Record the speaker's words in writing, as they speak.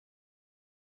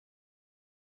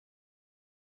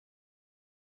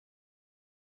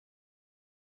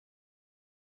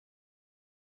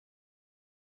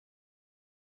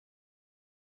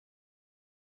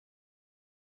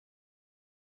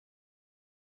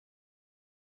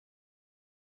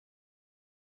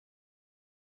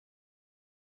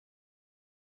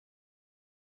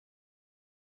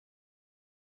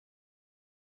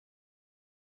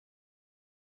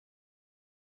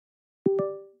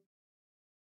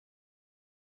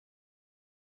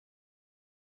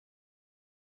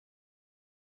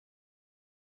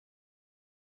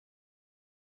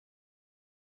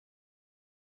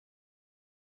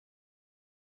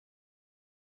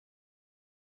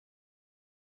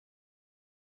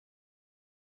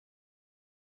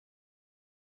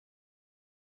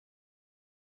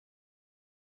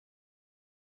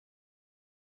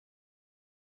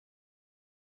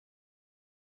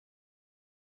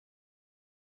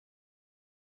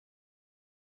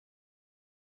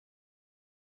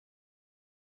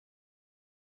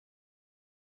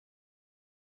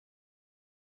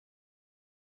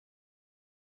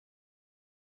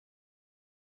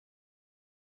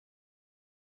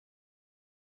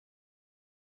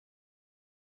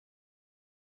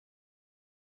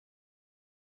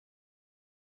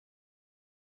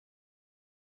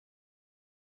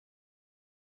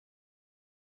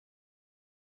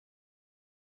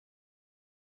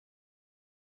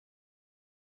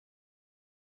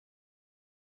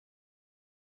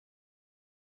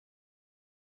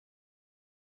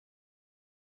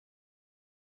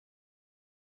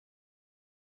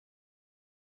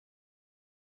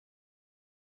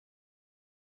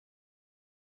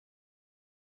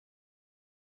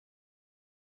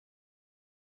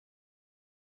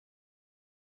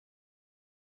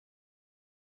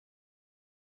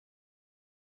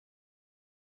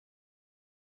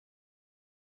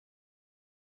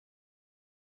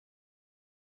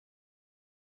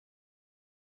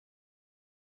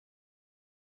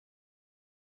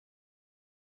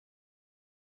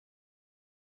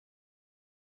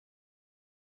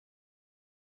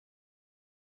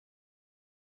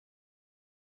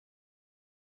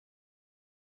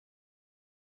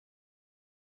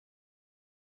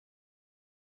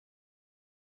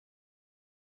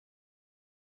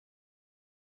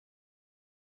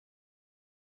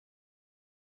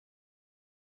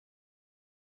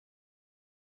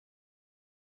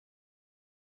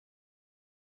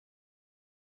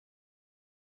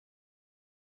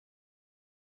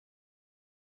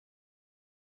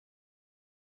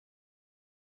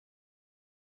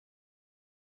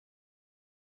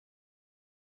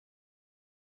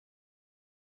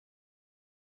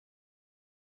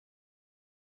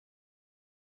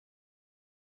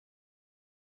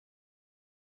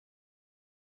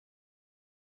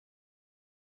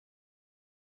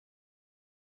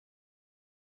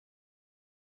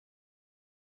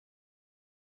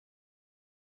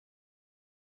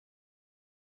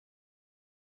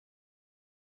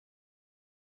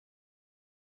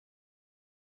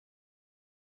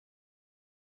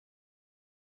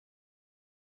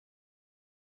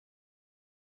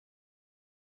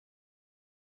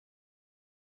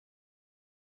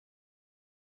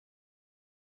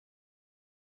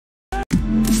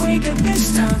wake up,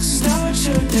 it's time to start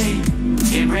your day.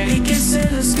 Get ready, get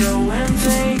set, let's go and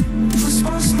play.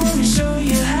 Responsible and show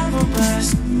you have a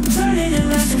blast. Learning and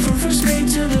laughing from first grade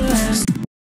to the last.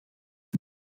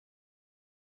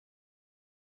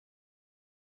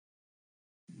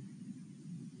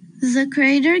 The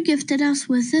Creator gifted us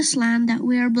with this land that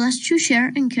we are blessed to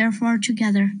share and care for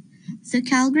together. The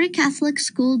Calgary Catholic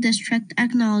School District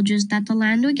acknowledges that the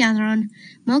land we gather on,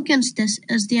 Mohkinstsis,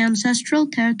 is the ancestral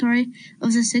territory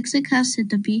of the Siksika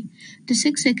Sitapi, the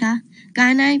Siksika,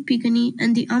 Kainai Piikani,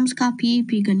 and the Amskapi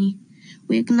Piikani.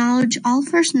 We acknowledge all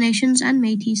First Nations and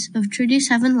Métis of Treaty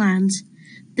 7 lands,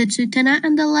 the Tsuut'ina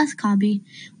and the Lethkabi,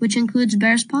 which includes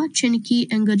Bearspaw, Chiniki,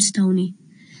 and Goodstoney.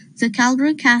 The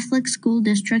Calgary Catholic School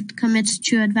District commits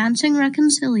to advancing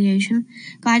reconciliation,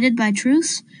 guided by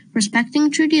truth, respecting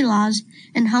treaty laws,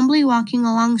 and humbly walking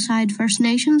alongside First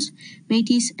Nations,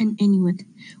 Métis, and Inuit.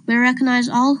 We recognize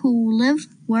all who live,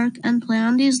 work, and play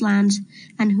on these lands,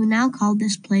 and who now call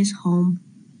this place home.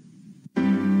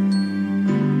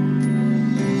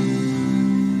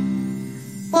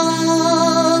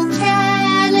 Oh,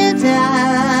 Canada,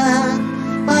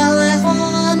 our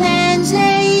home and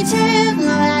native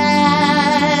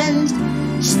land,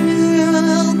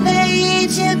 true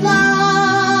patriot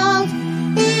love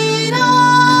in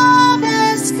all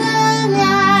this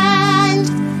land,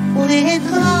 with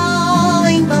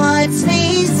glowing God's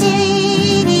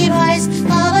facing rise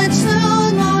of a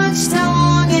true North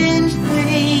strong and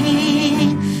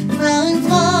free, from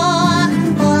far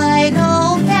wide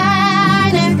open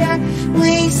Canada,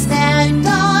 we stand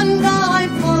on guard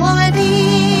for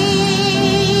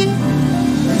thee.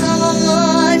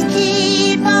 Lord,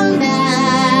 keep on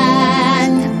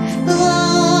land,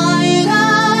 Lord,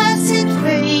 us set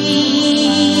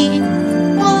free.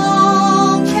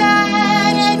 Oh,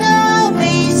 Canada,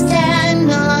 we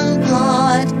stand on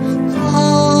guard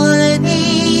for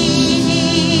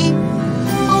thee.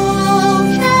 Oh,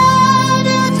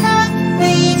 Canada,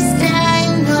 we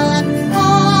stand on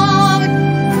guard.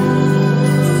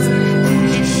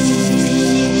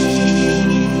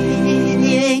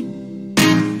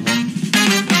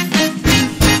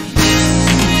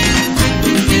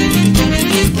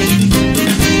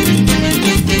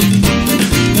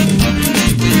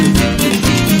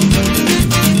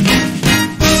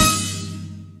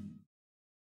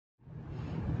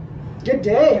 Good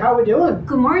day, how we doing?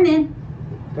 Good morning.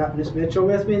 Got Miss Mitchell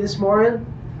with me this morning.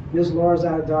 Miss Laura's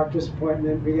at a doctor's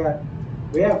appointment. We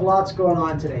have lots going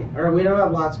on today. Or we don't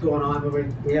have lots going on, but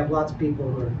we have lots of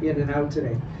people who are in and out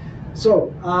today.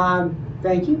 So,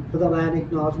 thank you for the land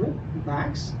acknowledgement,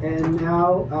 Max. And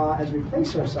now, as we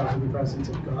place ourselves in the presence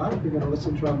of God, we're going to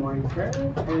listen to our morning prayer.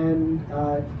 And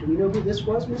do we know who this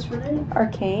was, Miss Renee?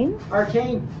 Arcane.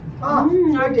 Arcane. Ah,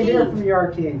 good Arcane. to hear from you,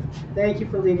 Arcane. Thank you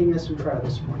for leading us in prayer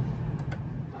this morning.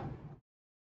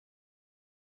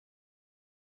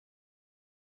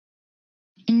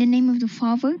 In the name of the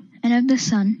Father, and of the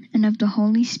Son, and of the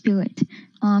Holy Spirit.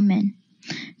 Amen.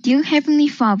 Dear Heavenly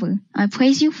Father, I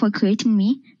praise you for creating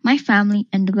me, my family,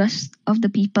 and the rest of the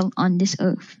people on this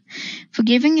earth.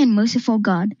 Forgiving and merciful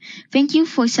God, thank you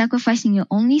for sacrificing your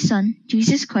only Son,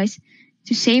 Jesus Christ,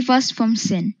 to save us from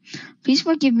sin. Please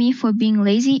forgive me for being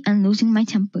lazy and losing my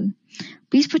temper.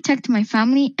 Please protect my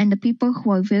family and the people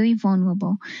who are very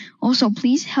vulnerable. Also,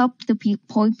 please help the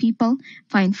poor people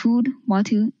find food,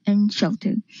 water, and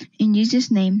shelter. In Jesus'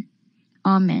 name,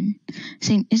 Amen.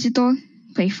 Saint Isidore,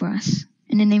 pray for us.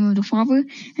 In the name of the Father,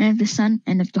 and of the Son,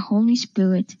 and of the Holy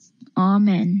Spirit.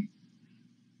 Amen.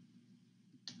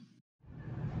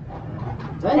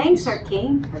 Thanks,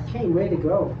 Arcane. Arcane, way to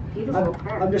go. Beautiful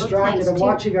prayer. I'm Looks distracted. nice, I'm too.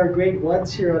 watching our grade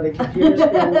ones here on the computer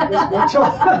screen with Miss Mitchell.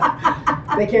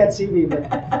 They can't see me, but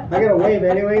I gotta wave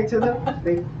anyway to them.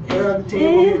 They're on the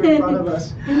table here in front of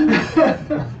us.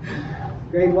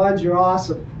 Grade ones, you're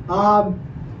awesome.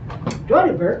 Do I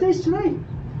have birthdays tonight?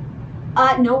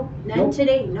 No, none Nope.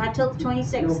 today. Not till the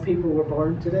 26th. No people were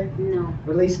born today? No.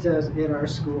 Or at least in our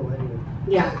school anyway.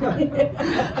 Yeah.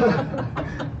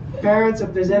 Parents,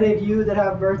 if there's any of you that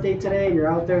have a birthday today and you're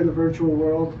out there in the virtual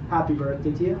world, happy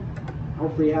birthday to you.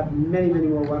 Hopefully you have many, many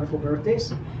more wonderful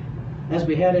birthdays as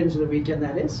we head into the weekend,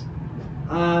 that is.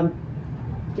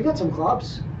 We got some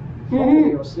clubs.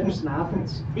 Holy oh, there's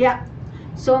snappings. Yeah.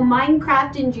 So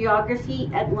Minecraft and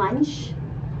geography at lunch.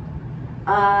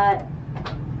 And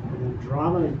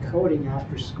drama and coding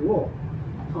after school.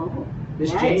 Oh,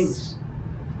 Miss yes. James.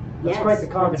 That's Yes, quite the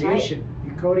that's combination.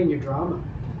 You're coding your drama.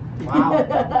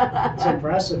 Wow. It's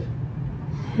impressive.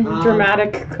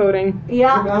 Dramatic coding.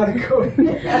 Yeah. Dramatic coding.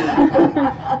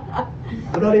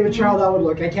 I'm not even sure how that would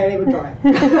look. I can't even try.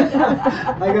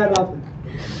 I got nothing.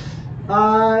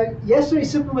 Yesterday,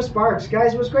 Sipping with Sparks.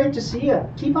 Guys, it was great to see you.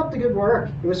 Keep up the good work.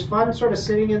 It was fun sort of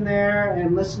sitting in there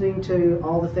and listening to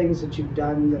all the things that you've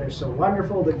done that are so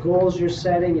wonderful, the goals you're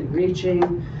setting and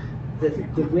reaching,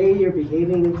 the way you're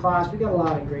behaving in class. We got a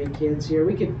lot of great kids here.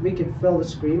 We could fill the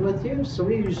screen with you. So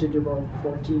we usually do about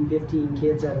 14, 15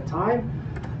 kids at a time.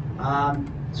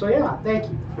 So yeah, thank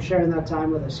you for sharing that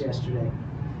time with us yesterday.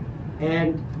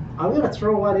 And I'm going to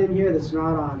throw one in here that's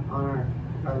not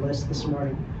on our list this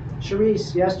morning.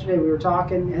 Charisse, yesterday we were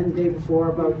talking and the day before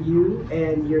about you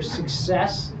and your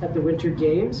success at the Winter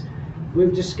Games.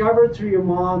 We've discovered through your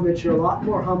mom that you're a lot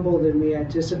more humble than we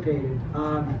anticipated.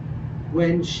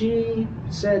 When she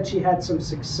said she had some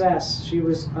success, she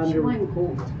was under... She won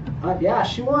gold. Yeah,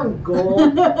 she won gold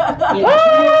in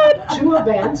two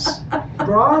events,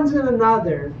 bronze in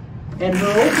another, and her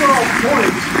overall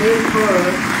points made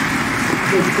her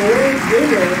the gold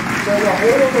winner for the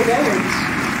whole event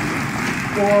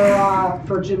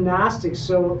for gymnastics.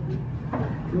 So,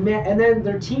 and then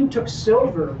their team took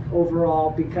silver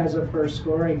overall because of her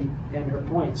scoring and her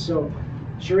points. So,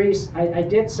 Charisse, I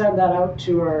did send that out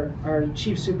to our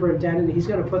chief superintendent. He's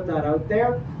going to put that out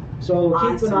there. So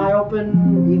awesome. Keep an eye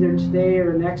open either today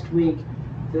or next week.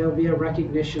 There'll be a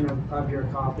recognition of your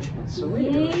accomplishments. So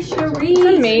yay,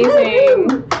 Charisse!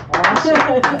 Amazing. Awesome.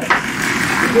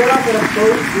 You're not going to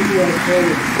post video.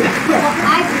 Well,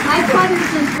 I taught her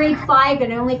since grade 5,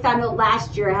 and I only found out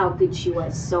last year how good she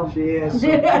was. So she is. So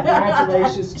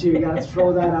congratulations to you. Got to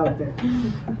throw that out there.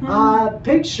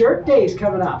 Pink Shirt Day is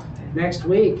coming up next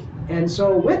week, and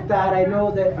so with that, I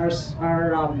know that our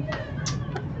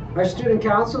student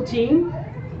council team,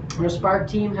 our Spark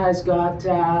team, has got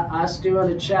us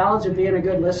doing a challenge of being a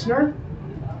good listener,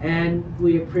 and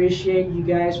we appreciate you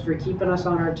guys for keeping us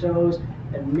on our toes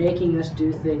and making us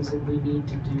do things that we need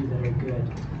to do that are good.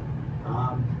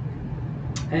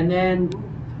 And then,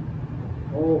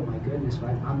 oh my goodness,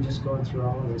 I'm just going through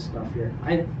all of this stuff here.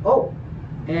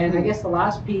 And I guess the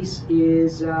last piece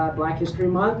is Black History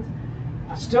Month.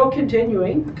 Still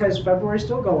continuing because February's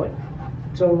still going.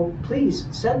 So please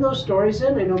send those stories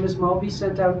in. I know Ms. Mulvey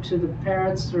sent out to the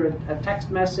parents through a text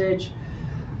message.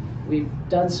 We've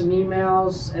done some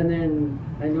emails, and then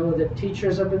I know that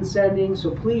teachers have been sending.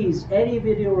 So please, any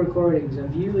video recordings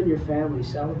of you and your family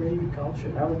celebrating your culture,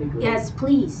 that would be great. yes,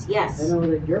 please, yes. I know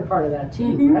that you're part of that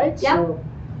team, right? Yep. So,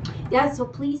 Yeah, so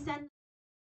please send.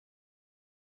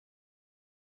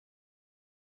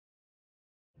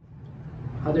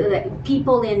 other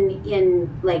People in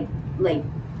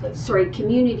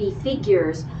community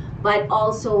figures, but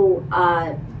also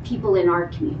people in our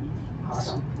community.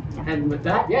 awesome. So, yeah. And with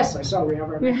that, yes, I saw we have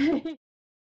our.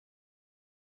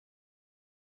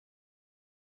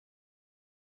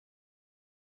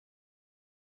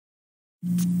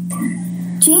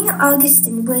 Jane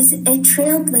Augustin was a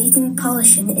trailblazing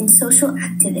politician and social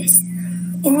activist.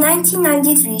 In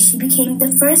 1993, she became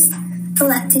the first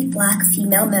elected Black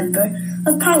female member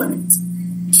of Parliament.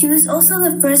 She was also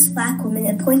the first Black woman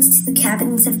appointed to the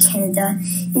Cabinet of Canada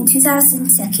in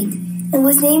 2002 and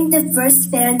was named the first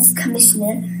Fairness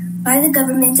Commissioner by the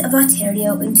Government of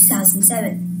Ontario in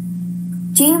 2007.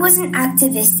 Jane was an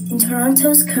activist in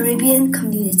Toronto's Caribbean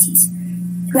communities.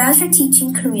 Throughout her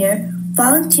teaching career,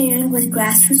 volunteering with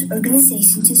grassroots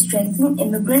organizations to strengthen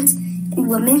immigrant and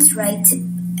women's rights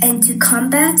and to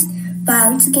combat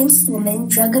violence against women,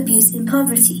 drug abuse, and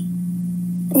poverty.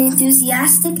 An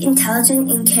enthusiastic, intelligent,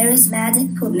 and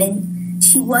charismatic woman,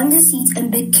 she won the seat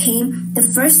and became the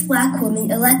first Black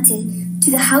woman elected to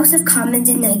the House of Commons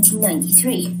in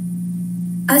 1993.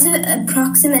 Out of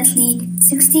approximately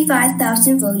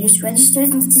 65,000 voters registered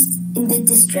in the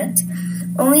district,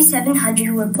 only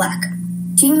 700 were Black.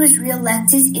 Jane was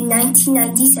re-elected in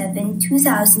 1997,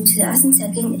 2000,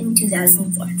 2002, and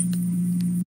 2004.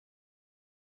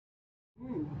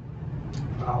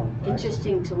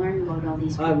 Interesting to learn about all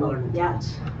these people. I've learned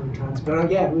tons. But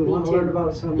again, we want to learn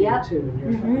about some of you too and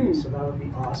your family, so that would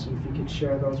be awesome if you could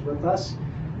share those with us.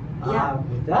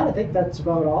 With that, I think that's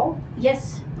about all.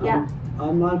 Yes, yeah.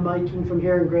 I'm on miking from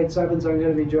here in grade 7s. I'm going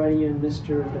to be joining you in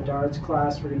Mr. Bedard's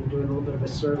class. We're going to be doing a little bit of a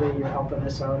survey. You're helping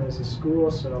us out as a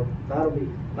school, so that'll be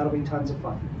tons of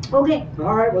fun. Okay.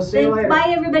 All right, we'll see you later. Bye,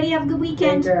 everybody. Have a good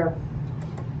weekend. Take care.